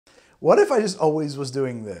What if I just always was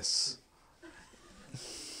doing this?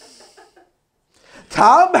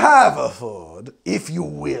 Tom Haverford, if you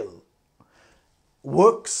will,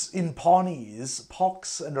 works in Pawnee's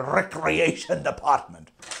Parks and Recreation Department.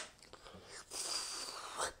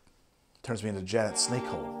 Turns me into Janet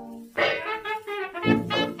Snakehole.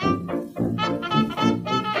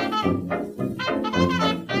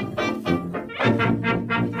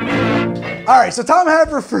 All right, so Tom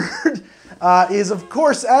Haverford is, of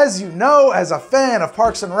course, as you know, as a fan of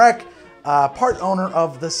Parks and Rec, part owner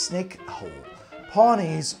of the Snake Hole,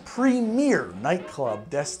 Pawnee's premier nightclub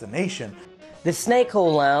destination. The Snake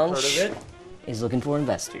Hole Lounge is looking for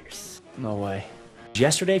investors. No way.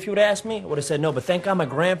 Yesterday, if you would have asked me, I would have said no, but thank God my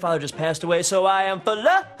grandfather just passed away, so I am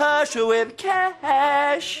flush with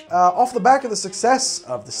cash. Off the back of the success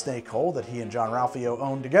of the Snake Hole that he and John Ralphio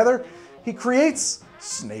own together, he creates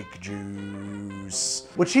snake juice,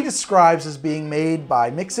 which he describes as being made by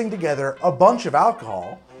mixing together a bunch of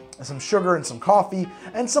alcohol, some sugar and some coffee,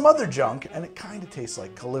 and some other junk, and it kind of tastes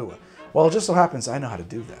like Kahlúa. Well, it just so happens I know how to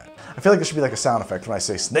do that. I feel like there should be like a sound effect when I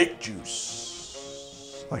say snake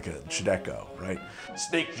juice. Like a should echo, right?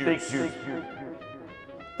 Snake juice. Snake juice.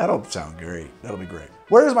 That'll sound great. That'll be great.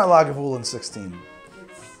 Where's my Lagavulin 16?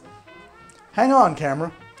 Hang on,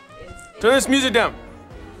 camera. Turn this music down.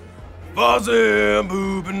 Fuzzy,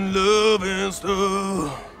 booping, loving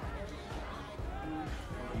stuff.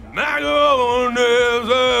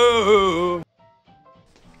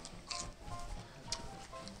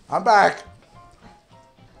 I'm back.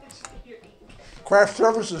 Craft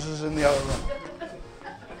Services is in the other room.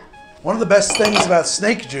 One of the best things about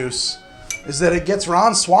snake juice is that it gets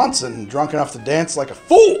Ron Swanson drunk enough to dance like a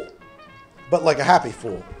fool, but like a happy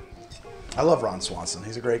fool. I love Ron Swanson.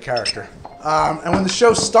 He's a great character. And when the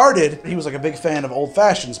show started, he was like a big fan of old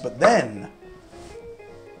fashions, but then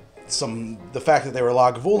the fact that they were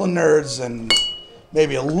Lagavulin nerds and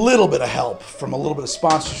maybe a little bit of help from a little bit of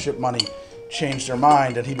sponsorship money changed their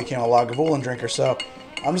mind, and he became a Lagavulin drinker. So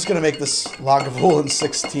I'm just gonna make this Lagavulin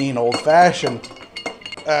 16 old fashioned.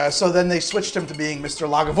 So then they switched him to being Mr.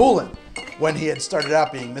 Lagavulin when he had started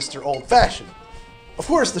out being Mr. Old Fashioned. Of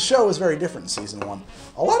course, the show is very different in season 1.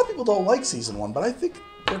 A lot of people don't like season 1, but I think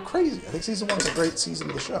they're crazy. I think season 1 is a great season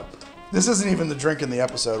of the show. This isn't even the drink in the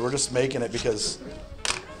episode. We're just making it because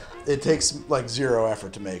it takes like 0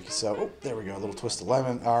 effort to make. So, oh, there we go. A little twist of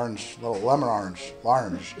lemon, orange, a little lemon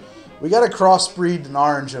orange. We got to crossbreed an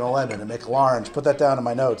orange and a lemon and make l'orange. Put that down in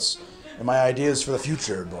my notes and my ideas for the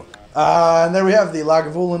future book. And there we have the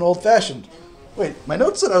Lagavulin Old Fashioned. Wait, my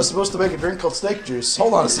notes said I was supposed to make a drink called snake juice.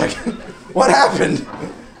 Hold on a second. What happened?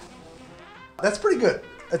 That's pretty good.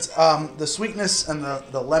 It's the sweetness and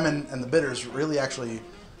the lemon and the bitters really actually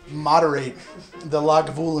moderate the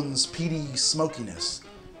Lagavulin's peaty smokiness.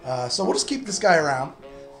 So we'll just keep this guy around.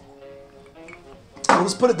 We'll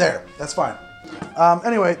just put it there. That's fine.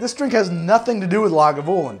 Anyway, this drink has nothing to do with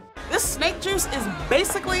Lagavulin. This snake juice is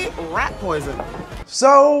basically rat poison.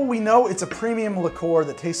 So we know it's a premium liqueur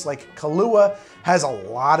that tastes like Kahlúa, has a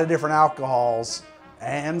lot of different alcohols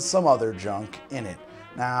and some other junk in it.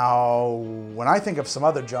 Now, when I think of some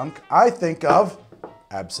other junk, I think of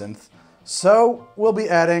absinthe. So we'll be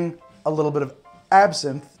adding a little bit of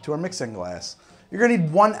absinthe to our mixing glass. You're gonna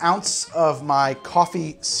need 1 ounce of my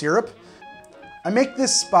coffee syrup. I make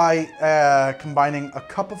this by combining a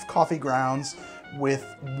cup of coffee grounds with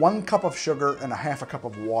 1 cup of sugar and 1/2 cup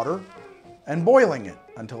of water and boiling it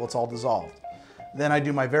until it's all dissolved. Then I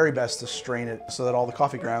do my very best to strain it so that all the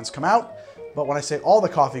coffee grounds come out. But when I say all the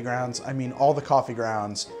coffee grounds, I mean all the coffee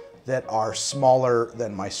grounds that are smaller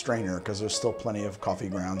than my strainer, because there's still plenty of coffee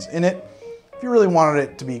grounds in it. If you really wanted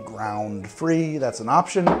it to be ground free, that's an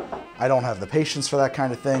option. I don't have the patience for that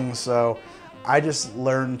kind of thing, so I just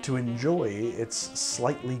learned to enjoy its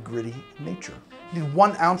slightly gritty nature. You need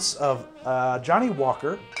 1 ounce of Johnny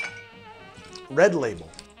Walker Red Label.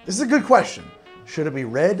 This is a good question. Should it be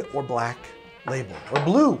red or black label? Or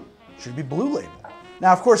blue? Should it be blue label?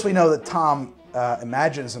 Now, of course, we know that Tom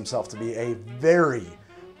imagines himself to be a very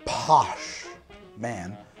posh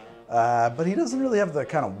man, but he doesn't really have the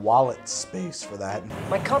kind of wallet space for that.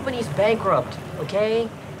 My company's bankrupt, okay?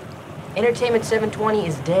 Entertainment 720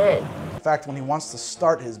 is dead. In fact, when he wants to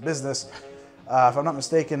start his business, if I'm not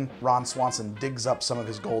mistaken, Ron Swanson digs up some of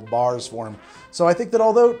his gold bars for him. So I think that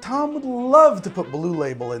although Tom would love to put blue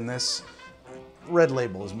label in this, red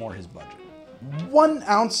label is more his budget. 1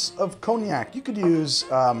 ounce of cognac. You could use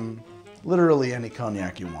literally any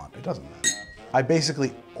cognac you want. It doesn't matter. I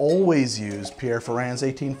basically always use Pierre Ferrand's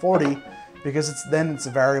 1840 because it's a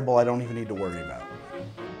variable I don't even need to worry about.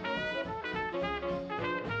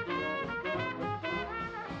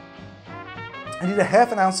 And need a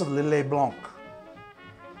 ½ ounce of Lillet Blanc.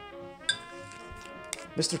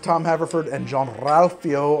 Mr. Tom Haverford and Jean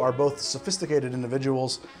Ralphio are both sophisticated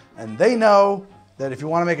individuals, and they know that if you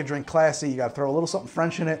want to make a drink classy, you got to throw a little something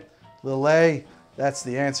French in it. Lillet, that's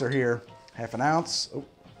the answer here. ½ ounce. Oh.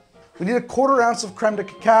 We need a ¼ ounce of creme de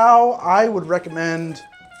cacao. I would recommend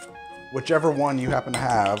whichever one you happen to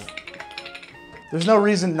have. There's no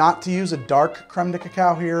reason not to use a dark creme de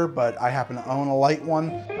cacao here, but I happen to own a light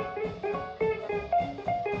one.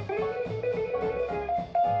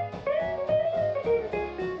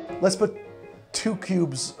 Let's put 2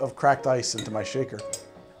 cubes of cracked ice into my shaker.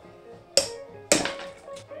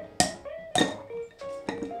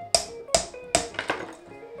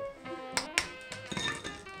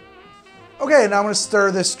 Okay, now I'm going to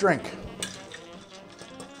stir this drink.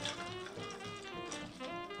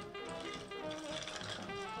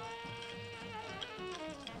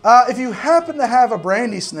 If you happen to have a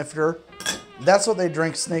brandy snifter, that's what they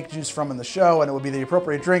drink snake juice from in the show, and it would be the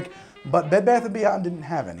appropriate drink. But Bed Bath & Beyond didn't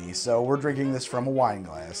have any, so we're drinking this from a wine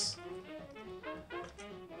glass.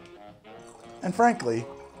 And frankly,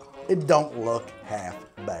 it don't look half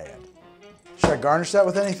bad. Should I garnish that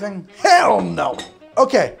with anything? Hell no!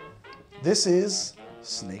 Okay, this is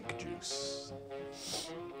snake juice.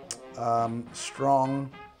 Strong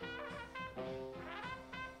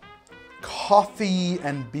coffee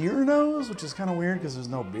and beer nose, which is kind of weird because there's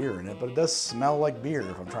no beer in it, but it does smell like beer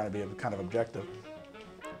if I'm trying to be kind of objective.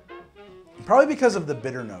 Probably because of the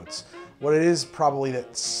bitter notes. What it is probably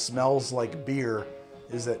that smells like beer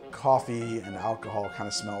is that coffee and alcohol kind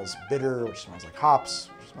of smells bitter, which smells like hops,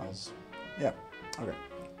 which smells, yeah. Okay,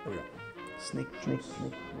 here we go. Snake juice.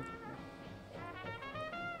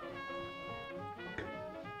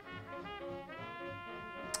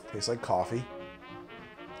 Tastes like coffee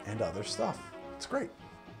and other stuff. It's great.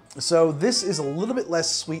 So this is a little bit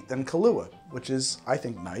less sweet than Kahlúa, which is, I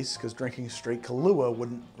think, nice, because drinking straight Kahlúa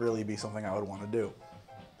wouldn't really be something I would want to do.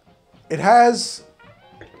 It has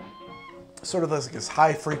sort of like this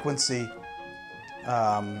high frequency,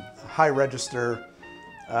 high register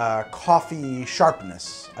coffee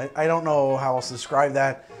sharpness. I don't know how else to describe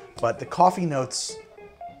that, but the coffee notes,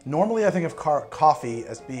 normally I think of coffee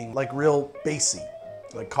as being like real bassy.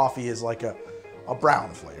 Like coffee is like a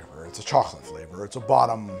brown flavor, it's a chocolate flavor, it's a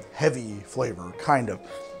bottom heavy flavor, kind of.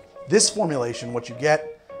 This formulation, what you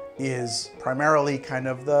get is primarily kind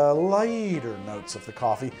of the lighter notes of the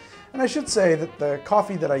coffee. And I should say that the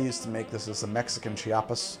coffee that I used to make this is a Mexican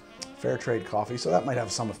Chiapas fair trade coffee, so that might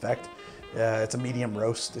have some effect. It's a medium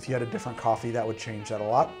roast. If you had a different coffee, that would change that a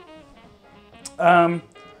lot. And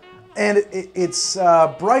it's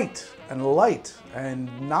bright and light and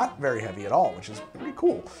not very heavy at all, which is pretty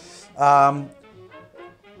cool.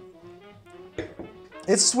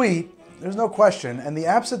 It's sweet, there's no question, and the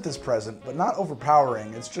absinthe is present, but not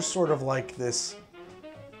overpowering. It's just sort of like this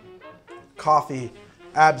coffee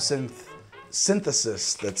absinthe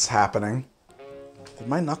synthesis that's happening. Did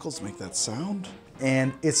my knuckles make that sound?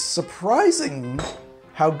 And it's surprising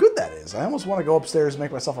how good that is. I almost want to go upstairs and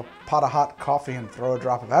make myself a pot of hot coffee and throw a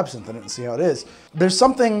drop of absinthe in it and see how it is. There's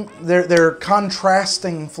something, they're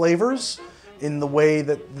contrasting flavors in the way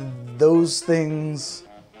that those things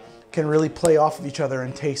can really play off of each other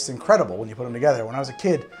and taste incredible when you put them together. When I was a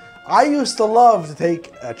kid, I used to love to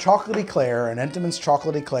take a chocolate eclair, an Entenmann's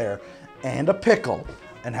chocolate eclair, and a pickle,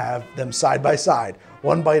 and have them side by side,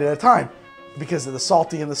 one bite at a time, because of the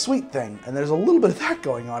salty and the sweet thing. And there's a little bit of that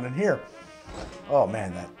going on in here. Oh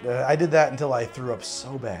man, I did that until I threw up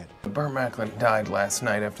so bad. Burt Macklin died last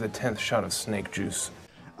night after the 10th shot of snake juice.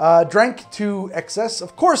 Drank to excess.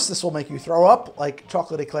 Of course, this will make you throw up, like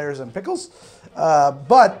chocolate eclairs and pickles,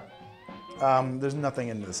 but there's nothing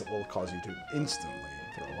in this that will cause you to instantly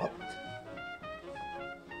throw up.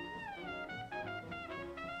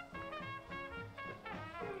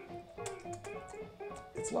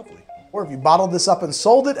 It's lovely. Or if you bottled this up and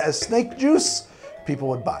sold it as snake juice, people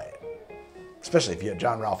would buy it. Especially if you had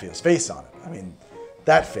John Ralphio's face on it. I mean,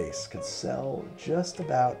 that face could sell just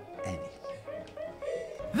about anything.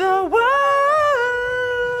 The world.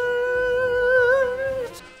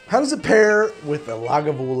 How does it pair with the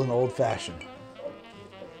Lagavulin Old Fashioned?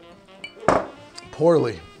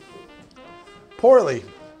 Poorly. Poorly.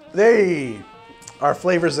 They are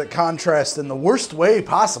flavors that contrast in the worst way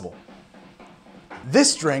possible.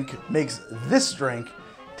 This drink makes this drink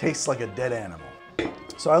taste like a dead animal.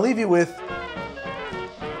 So I leave you with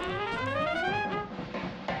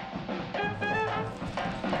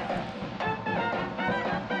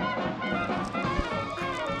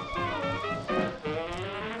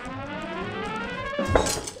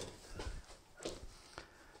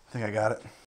I think I got it.